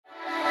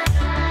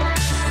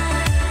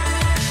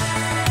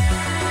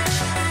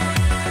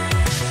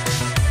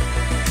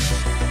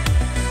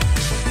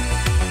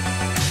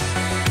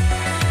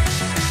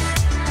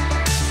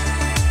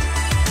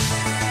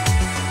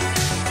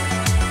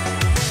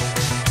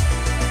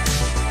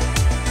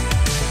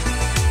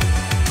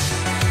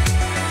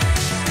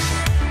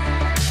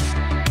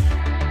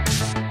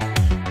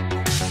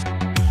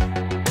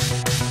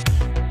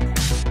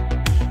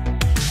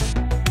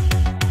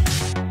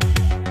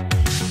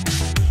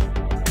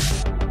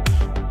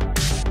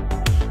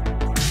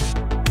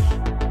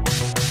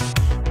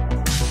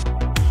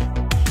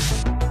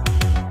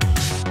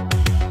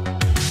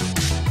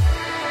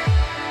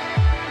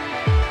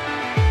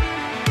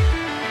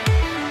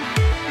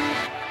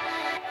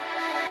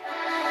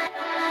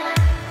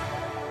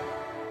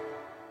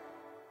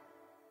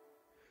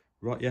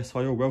Right, yes,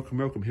 hi all,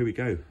 welcome, here we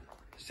go.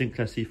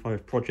 Sinclair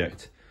C5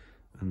 project,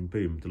 and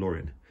boom,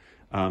 DeLorean.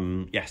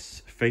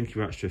 Yes, thank you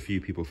very much to a few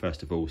people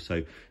first of all.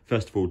 So,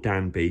 first of all,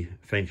 Dan B,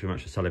 thank you very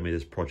much for selling me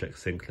this project,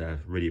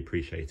 Sinclair, really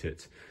appreciate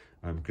it.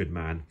 Good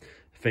man.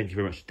 Thank you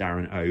very much to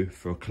Darren O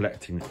for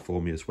collecting it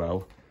for me as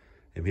well.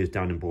 He was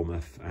down in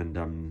Bournemouth and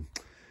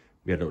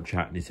we had a little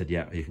chat and he said,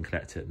 yeah, you can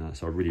collect it.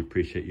 So I really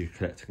appreciate you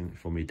collecting it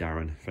for me,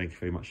 Darren. Thank you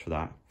very much for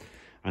that.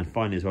 And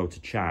finally as well to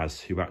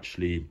Chaz, who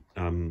actually,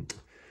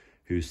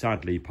 who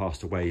sadly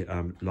passed away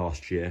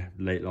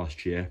late last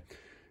year.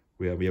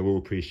 We all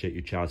appreciate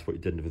you, Chaz, what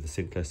you did with the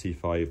Sinclair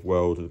C5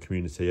 world and the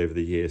community over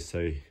the years.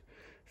 So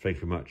thank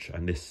you very much.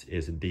 And this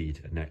is indeed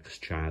an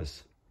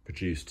ex-Chaz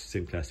produced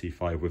Sinclair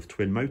C5 with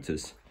twin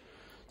motors.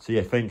 So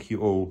yeah, thank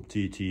you all to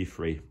you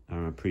three.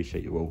 I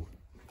appreciate you all.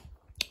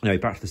 Anyway,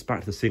 back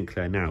to the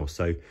Sinclair now.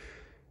 So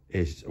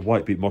it's a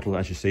white boot model,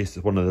 as you see. This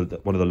is one of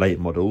the late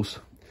models.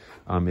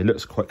 It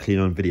looks quite clean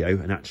on video,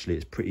 and actually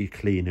it's pretty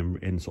clean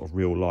in sort of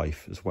real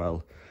life as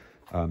well.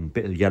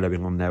 Bit of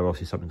yellowing on there,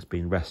 obviously something's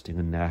been resting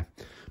in there.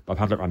 But I've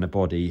had a look around the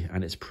body,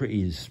 and it's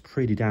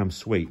pretty damn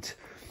sweet.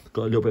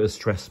 Got a little bit of a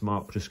stress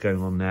mark just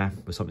going on there,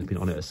 but something's been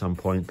on it at some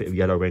point. Bit of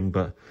yellowing,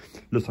 but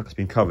looks like it's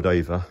been covered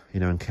over,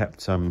 you know, and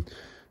kept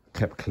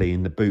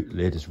clean. The boot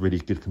lid is really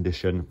good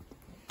condition.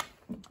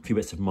 A few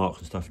bits of marks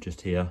and stuff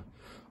just here.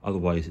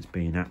 Otherwise, it's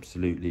been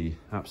absolutely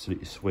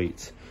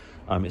sweet.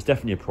 It's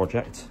definitely a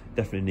project.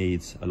 Definitely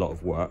needs a lot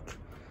of work,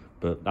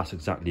 but that's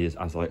exactly as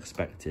I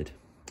expected.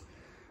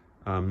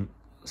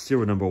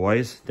 Serial number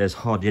wise, there's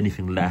hardly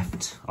anything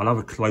left. I'll have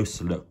a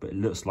closer look, but it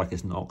looks like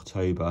it's an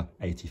October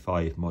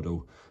 85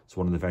 model. It's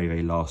one of the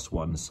very last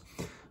ones.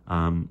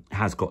 It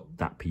has got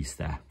that piece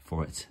there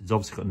for it. It's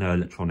obviously got no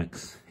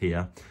electronics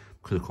here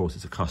because of course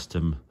it's a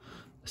custom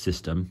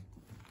system.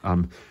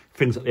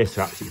 Things like this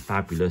are absolutely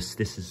fabulous.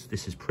 This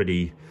is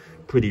pretty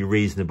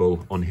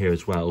reasonable on here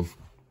as well.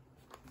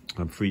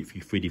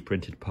 3D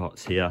printed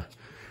parts here.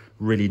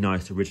 Really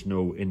nice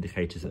original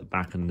indicators at the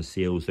back and the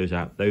seals. Those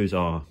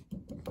are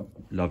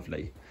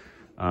lovely.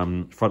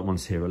 Front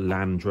ones here are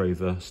Land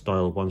Rover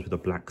style ones with a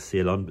black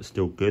seal on, but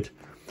still good.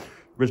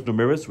 Original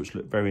mirrors, which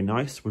look very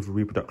nice with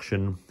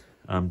reproduction,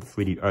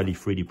 early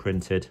 3D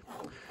printed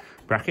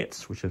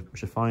brackets, which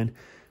are fine.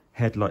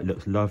 Headlight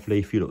looks lovely,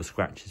 a few little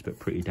scratches, but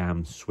pretty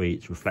damn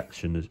sweet.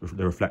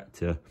 The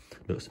reflector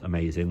looks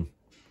amazing.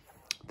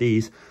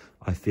 These,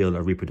 I feel,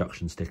 are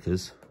reproduction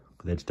stickers.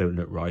 They just don't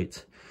look right.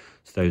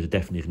 So those are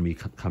definitely going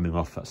to be coming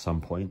off at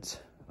some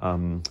point.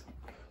 As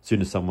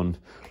soon as someone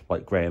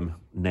like Graham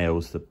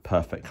nails the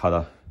perfect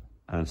colour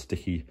and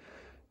sticky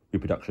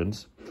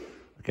reproductions.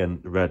 Again,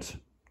 the red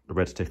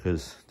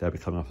stickers, they'll be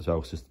coming off as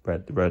well. So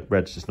the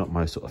red's just not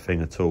my sort of thing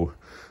at all.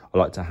 I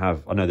like to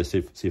have, I know the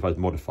C5 is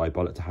modified,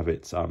 but I like to have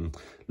it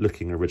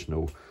looking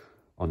original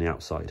on the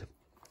outside.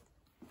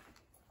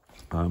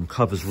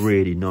 Cover's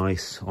really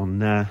nice on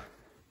there.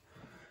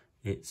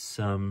 It's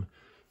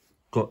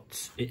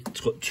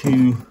got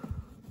two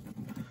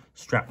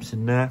straps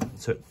in there,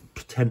 so it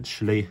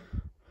potentially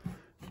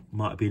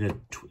might have been a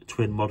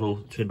twin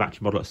battery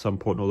model at some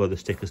point, although the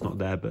sticker's not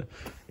there, but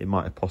it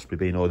might have possibly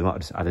been, or they might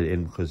have just added it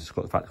in because it's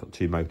got the fact it's got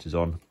two motors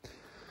on.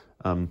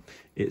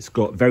 It's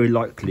got very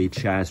likely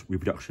Chaz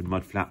reproduction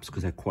mud flaps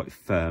because they're quite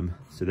firm,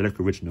 so they look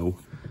original,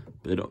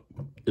 but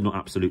they're not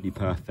absolutely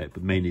perfect,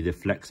 but mainly the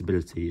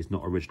flexibility is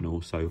not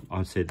original, so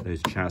I'd say that those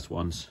are Chaz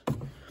ones,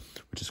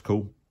 which is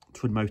cool.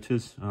 Twin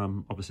motors,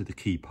 obviously the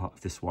key part of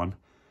this one.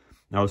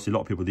 Now obviously a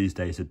lot of people these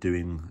days are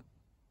doing,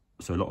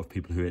 so a lot of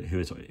people who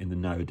are sort of in the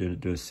know are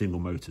doing a single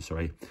motor,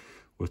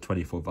 with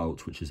 24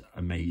 volts, which is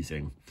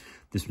amazing.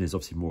 This one is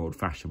obviously more old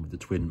fashioned with the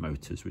twin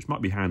motors, which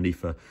might be handy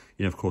for,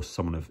 you know, of course,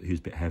 someone who's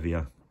a bit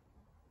heavier,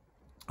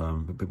 a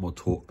bit more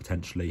torque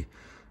potentially.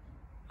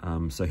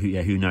 So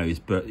who knows,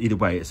 but either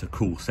way, it's a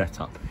cool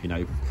setup, you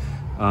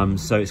know.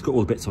 So it's got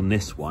all the bits on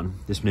this one.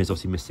 This one is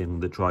obviously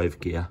missing the drive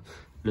gear.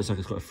 It looks like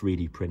it's got a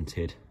 3D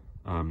printed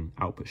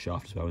output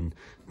shaft as well, and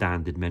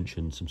Dan did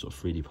mention some sort of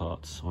 3D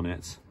parts on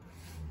it.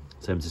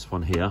 Same as this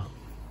one here.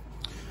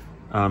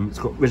 It's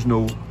got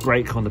original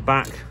brake on the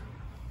back.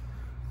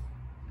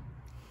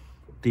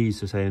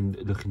 These are saying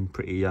looking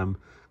pretty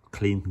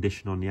clean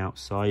condition on the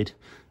outside.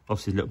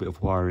 Obviously a little bit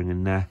of wiring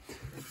in there.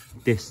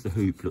 The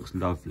hoop looks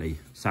lovely,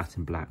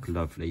 satin black,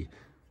 lovely.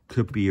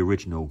 Could be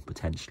original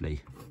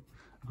potentially.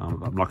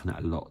 I'm liking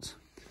that a lot.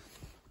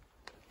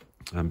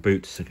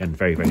 Boots again,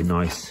 very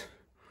nice.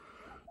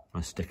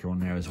 Nice sticker on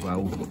there as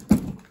well.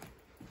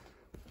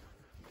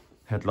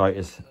 Headlight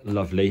is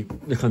lovely.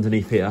 Look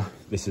underneath here.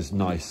 This is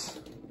nice.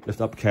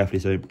 Lift up carefully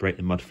so don't break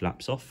the mud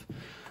flaps off.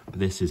 But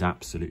this is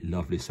absolutely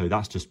lovely. So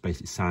that's just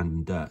basically sand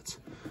and dirt.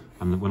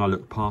 And when I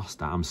look past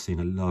that, I'm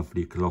seeing a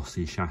lovely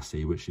glossy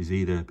chassis, which is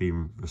either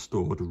being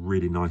restored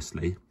really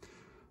nicely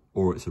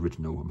or it's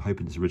original. I'm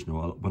hoping it's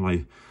original. When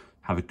I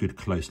have a good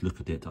close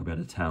look at it, I'll be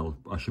able to tell.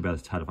 I should be able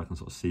to tell if I can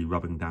sort of see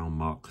rubbing down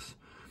marks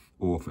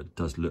or if it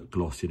does look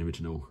glossy and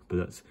original.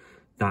 But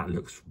that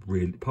looks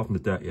really, apart from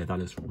the dirt, yeah, that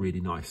looks really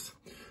nice.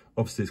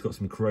 Obviously, it's got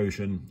some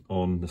corrosion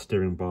on the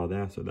steering bar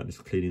there, so that is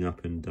cleaning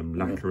up and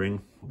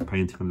lacquering,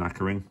 painting and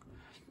lacquering.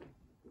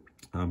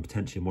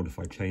 potentially a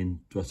modified chain,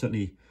 well,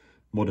 certainly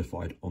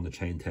modified on the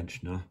chain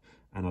tensioner,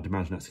 and I'd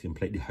imagine that's a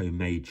completely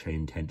homemade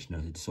chain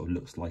tensioner. It just sort of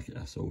looks like it,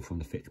 that's all, from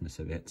the thickness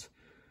of it.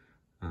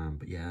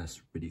 But yeah,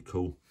 that's really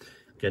cool.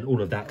 Again,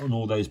 all of that on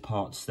all those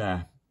parts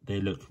there,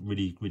 they look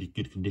really, really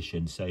good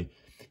condition. So it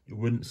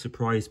wouldn't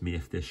surprise me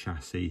if this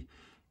chassis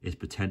is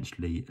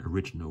potentially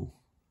original,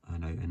 I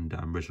know, and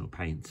original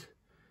paint.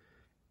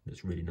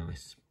 It's really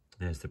nice.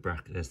 There's the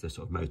bracket, there's the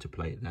sort of motor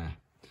plate there.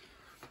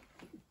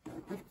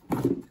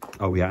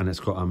 Oh yeah, and it's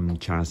got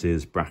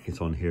Chaz's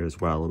bracket on here as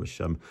well, which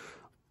cause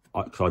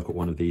I've got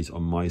one of these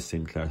on my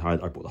Sinclair. I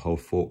bought the whole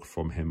fork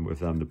from him with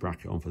the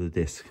bracket on for the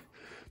disc.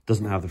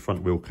 Doesn't have the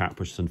front wheel cap,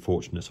 which is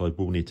unfortunate, so I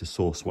will need to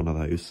source one of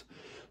those.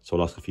 So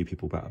I'll ask a few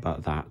people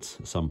about that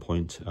at some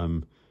point.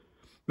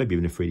 Maybe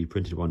even a 3D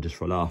printed one just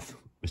for a laugh.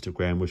 Mr.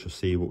 Graham, we shall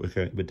see what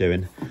we're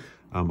doing.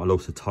 I'll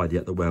also tidy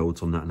up the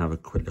welds on that and have a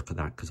quick look at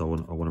that, because I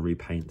want to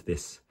repaint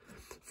this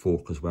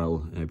fork as well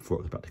before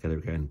it goes back together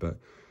again. But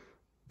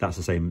that's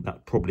the same.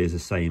 That probably is the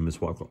same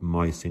as what I've got in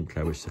my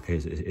Sinclair, which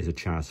is a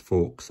Chaz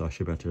fork. So I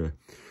should be able to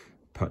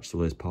purchase all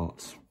those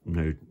parts.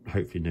 No,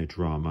 hopefully no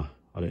drama,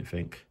 I don't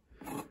think.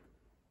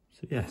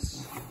 So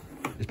yes,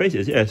 it's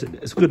basically, yeah,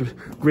 it's a good,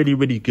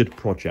 really good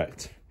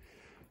project.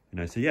 You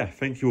know, so yeah,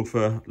 thank you all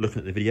for looking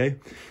at the video.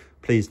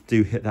 Please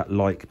do hit that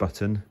like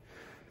button.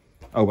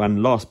 Oh,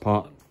 and last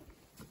part,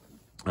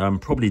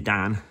 probably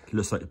Dan,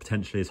 looks like it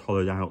potentially is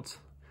hollowed out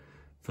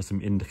for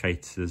some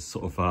indicators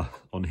sort of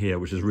on here,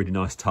 which is a really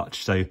nice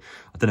touch. So I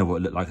don't know what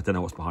it looked like, I don't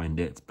know what's behind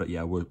it, but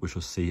yeah, we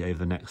shall see over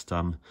the next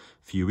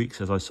few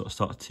weeks as I sort of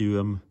start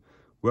to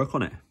work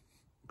on it.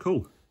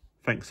 Cool,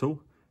 thanks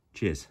all,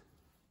 cheers.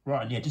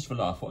 Right, and yeah, just for a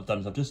laugh, what I've done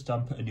is I've just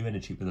put a new inner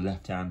tube with the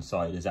left-hand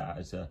side as that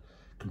is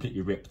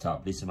completely ripped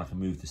up. This time I can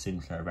move the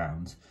Sinclair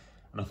around.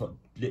 And I thought,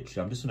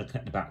 literally, I'm just going to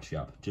connect the battery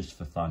up just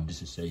for fun,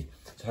 just to see.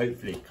 So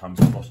hopefully it comes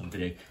across on the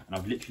video. And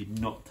I've literally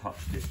not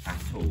touched this at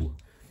all.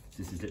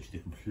 This is literally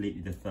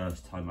completely the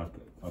first time I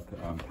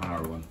put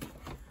power on.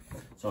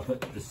 So I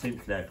put the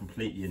Sinclair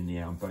completely in the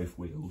air on both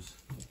wheels,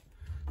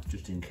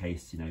 just in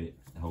case, you know,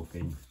 the whole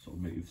thing sort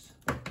of moves.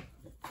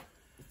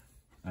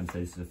 And so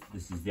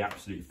this is the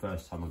absolute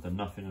first time I've done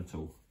nothing at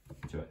all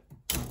to it.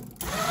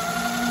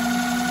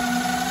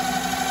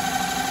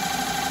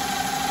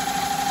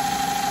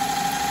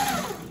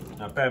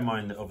 Now bear in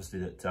mind that obviously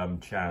that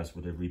Chaz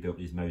would have rebuilt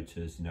these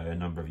motors, you know, a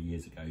number of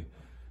years ago.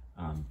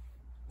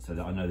 So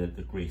that I know that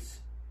the grease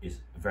is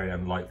very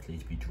unlikely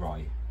to be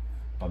dry.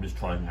 But I'm just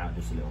trying it out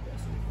just a little bit.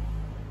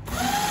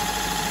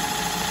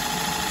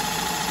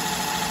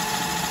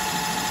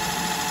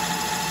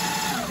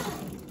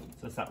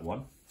 So that's that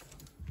one.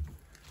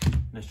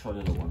 Let's try the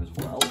other one as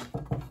well.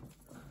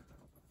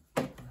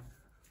 And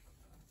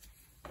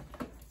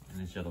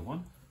there's the other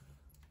one.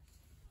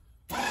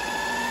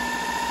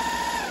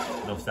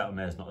 And obviously that one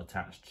there is not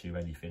attached to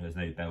anything, there's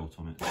no belt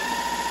on it.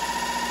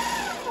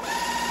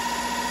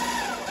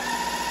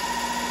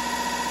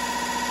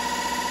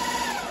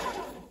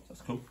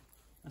 That's cool,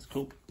 that's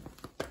cool.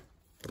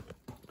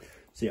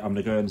 So yeah, I'm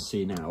gonna go and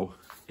see now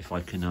if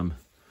I can, I'm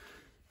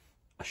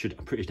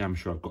pretty damn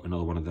sure I've got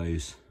another one of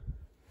those.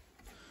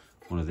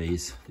 One of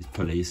these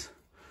pulleys.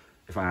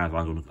 If I have,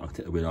 I'll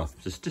take the wheel off.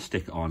 Just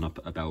stick it on, I'll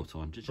put a belt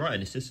on. Right,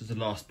 and this is the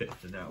last bit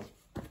for now.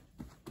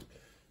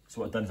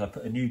 So what I've done is I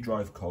put a new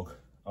drive cog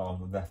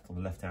on the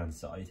left hand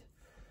side,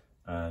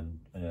 and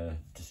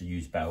just a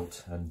used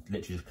belt, and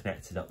literally just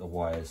connected up the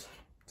wires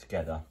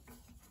together.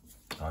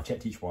 I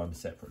checked each one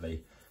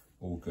separately,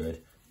 all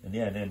good, and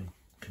yeah, and then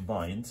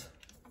combined.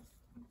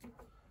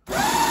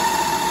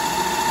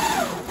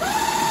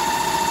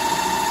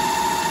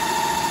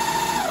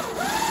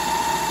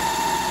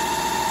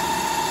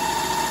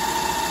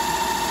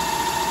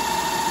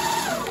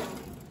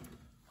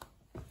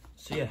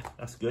 So yeah,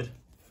 that's good.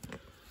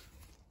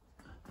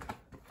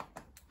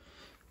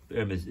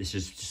 But it's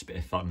just a bit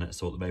of fun,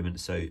 that's all at the moment.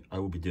 So I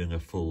will be doing a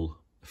full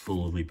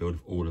rebuild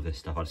of all of this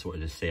stuff. I just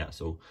wanted to see, that's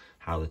all,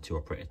 how the two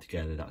operated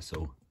together, that's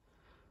all.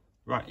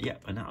 Right, yeah,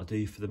 and that'll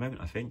do for the moment,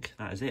 I think.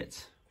 That is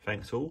it.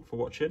 Thanks all for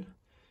watching.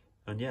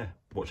 And yeah,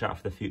 watch out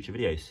for the future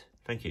videos.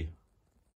 Thank you.